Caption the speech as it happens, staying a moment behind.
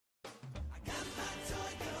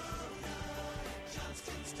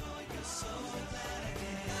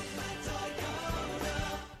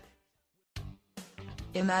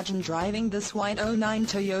Imagine driving this white '09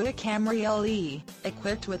 Toyota Camry LE,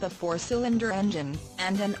 equipped with a 4-cylinder engine,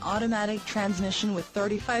 and an automatic transmission with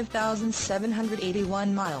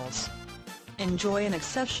 35,781 miles. Enjoy an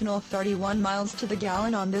exceptional 31 miles to the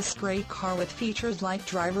gallon on this great car with features like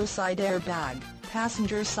driver's side airbag,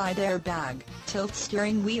 passenger side airbag, tilt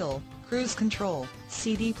steering wheel, cruise control,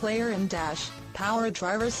 CD player and dash, power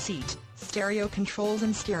driver's seat, stereo controls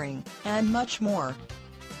and steering, and much more.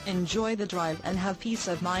 Enjoy the drive and have peace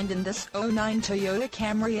of mind in this '09 Toyota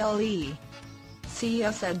Camry LE. See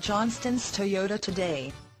us at Johnstons Toyota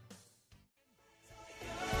today.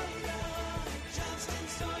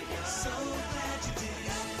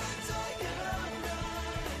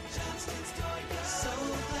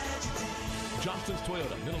 Johnstons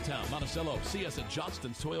Toyota, Middletown, Monticello. See us at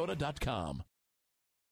johnstonstoyota.com.